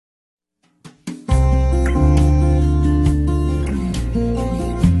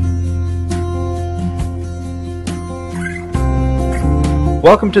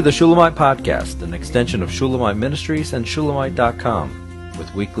Welcome to the Shulamite Podcast, an extension of Shulamite Ministries and Shulamite.com,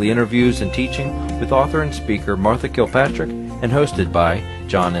 with weekly interviews and teaching with author and speaker Martha Kilpatrick and hosted by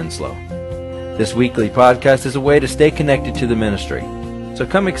John Enslow. This weekly podcast is a way to stay connected to the ministry. So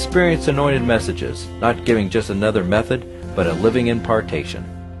come experience anointed messages, not giving just another method, but a living impartation.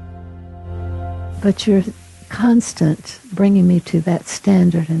 But you're constant bringing me to that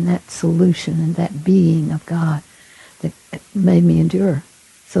standard and that solution and that being of God that made me endure.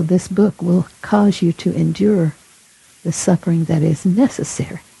 So this book will cause you to endure the suffering that is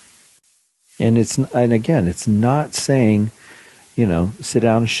necessary. And again, it's not saying, sit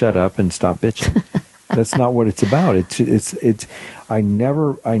down and shut up and stop bitching. That's not what it's about. It's I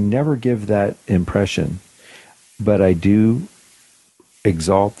never give that impression, but I do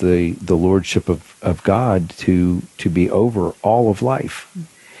exalt the lordship of God to be over all of life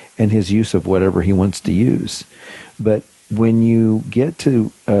and his use of whatever he wants to use. But when you get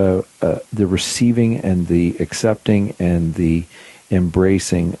to the receiving and the accepting and the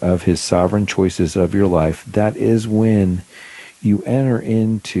embracing of his sovereign choices of your life, that is when you enter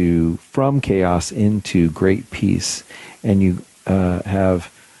from chaos into great peace, and you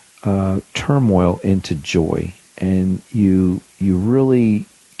have turmoil into joy, and you really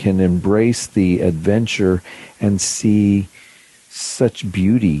can embrace the adventure and see such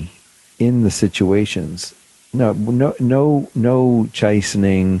beauty in the situations. No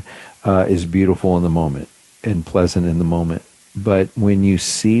chastening is beautiful in the moment and pleasant in the moment. But when you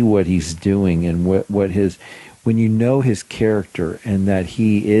see what he's doing and when you know his character and that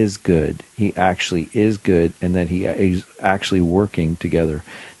he is good, he actually is good, and that he is actually working together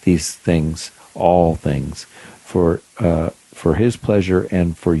these things, all things, for his pleasure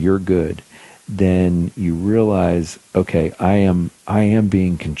and for your good, then you realize, okay, I am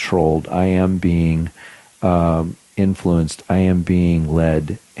being controlled, I am being influenced, I am being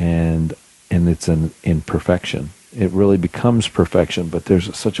led, and it's in perfection. It really becomes perfection, but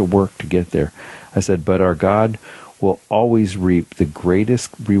there's such a work to get there. I said, but our God will always reap the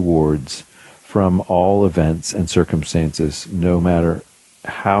greatest rewards from all events and circumstances, no matter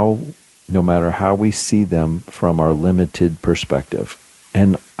how we see them from our limited perspective.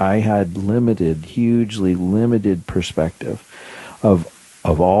 And I had hugely limited perspective of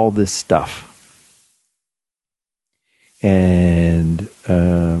all this stuff. And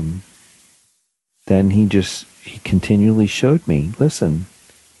then he continually showed me, listen,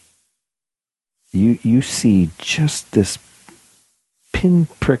 you see just this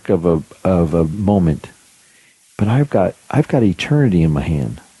pinprick of a moment, but I've got eternity in my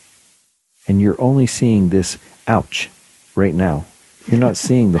hand, and you're only seeing this ouch right now. You're not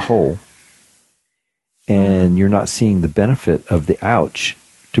seeing the whole, and you're not seeing the benefit of the ouch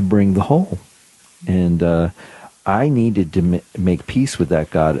to bring the whole. And I needed to make peace with that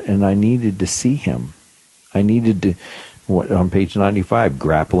God, and I needed to see him. I needed to, on page 95,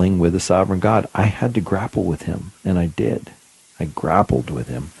 grappling with a sovereign God. I had to grapple with him, and I did. I grappled with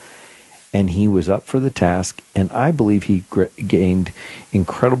him, and he was up for the task, and I believe he gained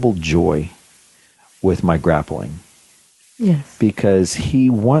incredible joy with my grappling. Yes. Because he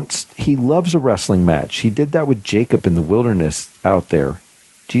loves a wrestling match. He did that with Jacob in the wilderness out there.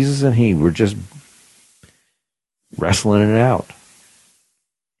 Jesus and he were just wrestling it out.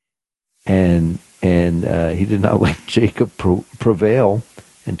 And he did not let Jacob prevail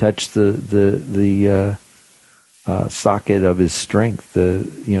and touch the socket of his strength,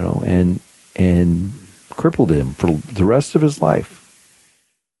 and crippled him for the rest of his life.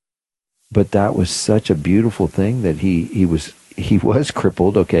 But that was such a beautiful thing that he was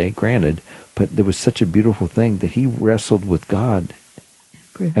crippled, okay, granted, but there was such a beautiful thing that he wrestled with God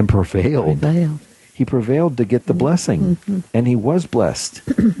and prevailed. He prevailed to get the blessing, and he was blessed.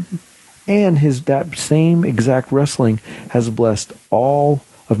 And that same exact wrestling has blessed all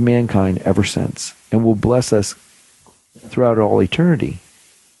of mankind ever since, and will bless us throughout all eternity.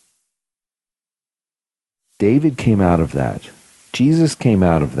 David came out of that. Jesus came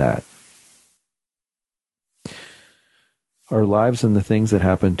out of that. Our lives and the things that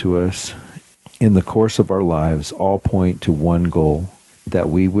happen to us in the course of our lives all point to one goal, that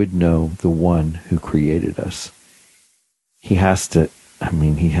we would know the one who created us. He has to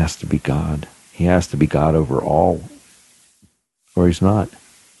be God. He has to be God over all, or he's not.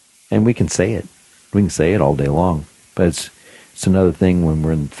 And we can say it. We can say it all day long, but it's another thing when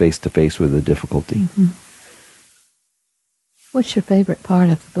we're face to face with a difficulty. Mm-hmm. What's your favorite part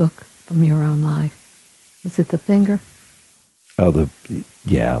of the book from your own life? Is it the finger? Oh, the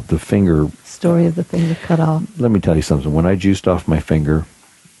finger. Story of the finger cut off. Let me tell you something. When I juiced off my finger,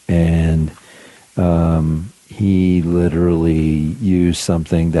 and he literally used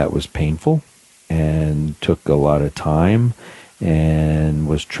something that was painful and took a lot of time and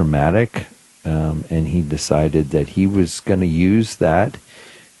was traumatic. And he decided that he was going to use that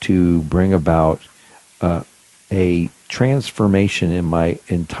to bring about a transformation in my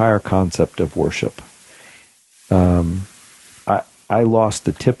entire concept of worship. I lost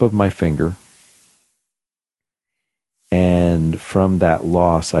the tip of my finger, and from that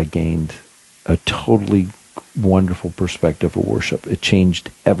loss, I gained a totally wonderful perspective of worship. It changed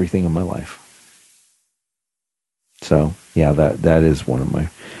everything in my life. So, yeah, that is one of my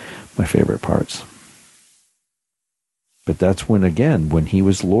favorite parts. But that's when he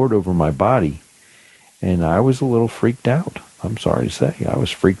was Lord over my body, and I was a little freaked out. I'm sorry to say, I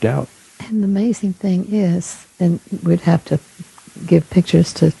was freaked out. And the amazing thing is, and we'd have to give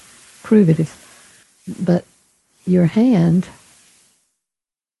pictures to prove it, but your hand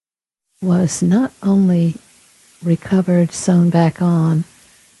was not only recovered, sewn back on,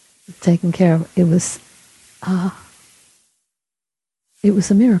 taken care of. It was a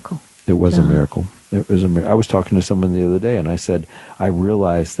miracle. It was a miracle. It was a miracle. I was talking to someone the other day, and I said, I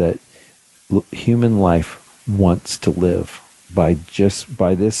realized that human life wants to live. By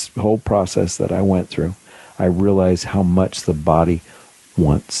this whole process that I went through, I realized how much the body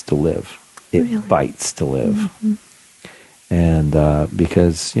wants to live. It really fights to live. Mm-hmm. And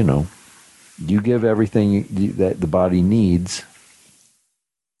because, you give everything that the body needs,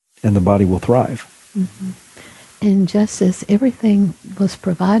 and the body will thrive. Mm-hmm. And just as everything was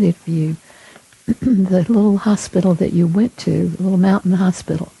provided for you, the little hospital that you went to, the little mountain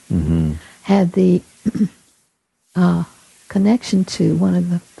hospital, mm-hmm. had the connection to one of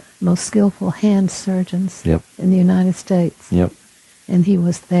the most skillful hand surgeons in the United States. Yep. And he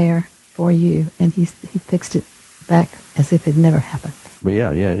was there for you, and he fixed it back as if it never happened. But yeah.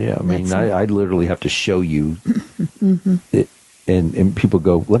 I mean, I literally have to show you mm-hmm. it, and people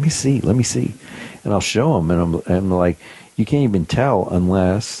go, let me see. And I'll show them, and I'm like, you can't even tell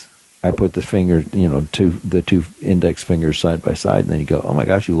unless I put the finger, the two index fingers side by side, and then you go, oh my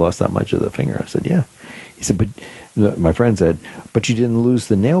gosh, you lost that much of the finger. I said, yeah. He said, but my friend said, but you didn't lose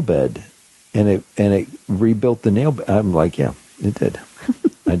the nail bed, and it rebuilt the nail bed. I'm like, yeah, it did.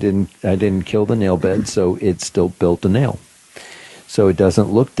 I didn't kill the nail bed, so it still built a nail. So it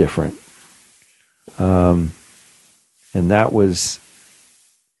doesn't look different. And that was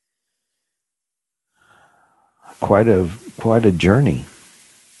quite a journey.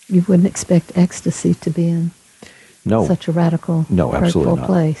 You wouldn't expect ecstasy to be in such a radical, absolutely not.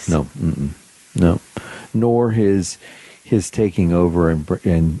 Place. No, nor his taking over and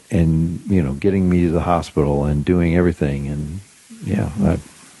getting me to the hospital and doing everything, and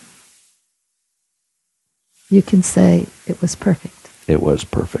you can say it was perfect. It was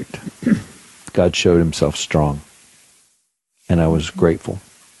perfect. God showed himself strong, and I was grateful.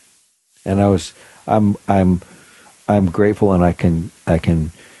 And I'm grateful, and I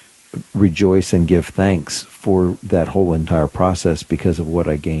can rejoice and give thanks for that whole entire process because of what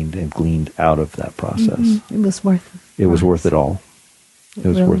I gained and gleaned out of that process. Mm-hmm. It was worth it. It was worth it all. It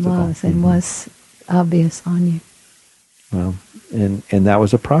was really worth it all. And mm-hmm. was obvious on you. Well, and that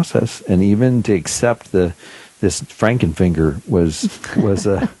was a process, and even to accept this Frankenfinger was was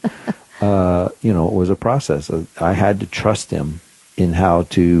a process. I had to trust him in how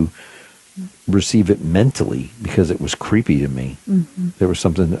to receive it mentally because it was creepy to me. Mm-hmm. There was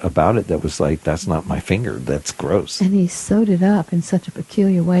something about it that was like, that's not my finger. That's gross. And he sewed it up in such a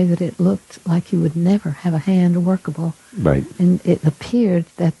peculiar way that it looked like you would never have a hand workable. Right. And it appeared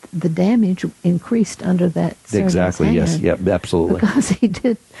that the damage increased under that surgeon's exactly. hand. Yes. Yep. Absolutely. Because he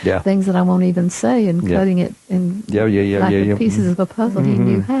did things that I won't even say, and cutting it in the pieces of a puzzle. Mm-hmm. He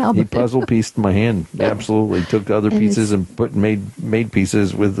knew how. He puzzle pieced my hand. Absolutely. Took other pieces and made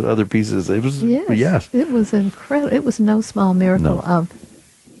pieces with other pieces. It was It was incredible. It was no small miracle of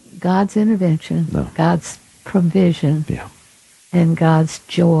God's intervention, God's provision, and God's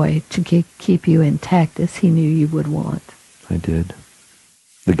joy to keep you intact as he knew you would want. I did.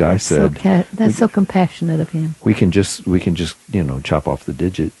 The guy said, that's so compassionate of him. We can just chop off the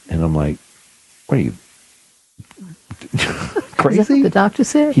digit. And I'm like, what are you, crazy? Is that what the doctor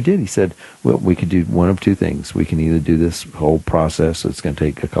said? He did. He said, well, we could do one of two things. We can either do this whole process, it's going to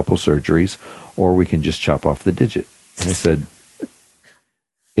take a couple surgeries, or we can just chop off the digit. And I said,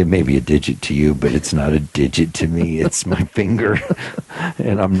 it may be a digit to you, but it's not a digit to me. It's my finger.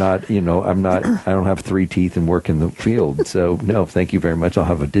 And I don't have 3 teeth and work in the field. So no, thank you very much. I'll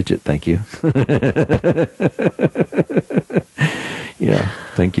have a digit. Thank you. Yeah.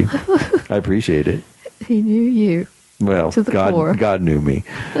 Thank you. I appreciate it. He knew you. Well, to the core. God knew me.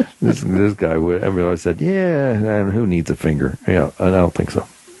 This guy would. Everyone said, "Yeah, and who needs a finger?" Yeah, I don't think so.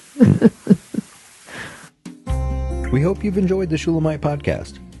 We hope you've enjoyed the Shulamite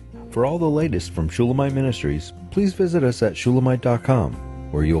podcast. For all the latest from Shulamite Ministries, please visit us at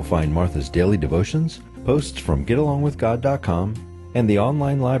shulamite.com, where you'll find Martha's daily devotions, posts from getalongwithgod.com, and the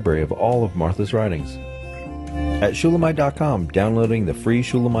online library of all of Martha's writings. At shulamite.com, downloading the free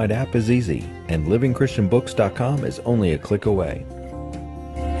Shulamite app is easy, and livingchristianbooks.com is only a click away.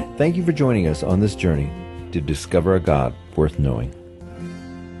 Thank you for joining us on this journey to discover a God worth knowing.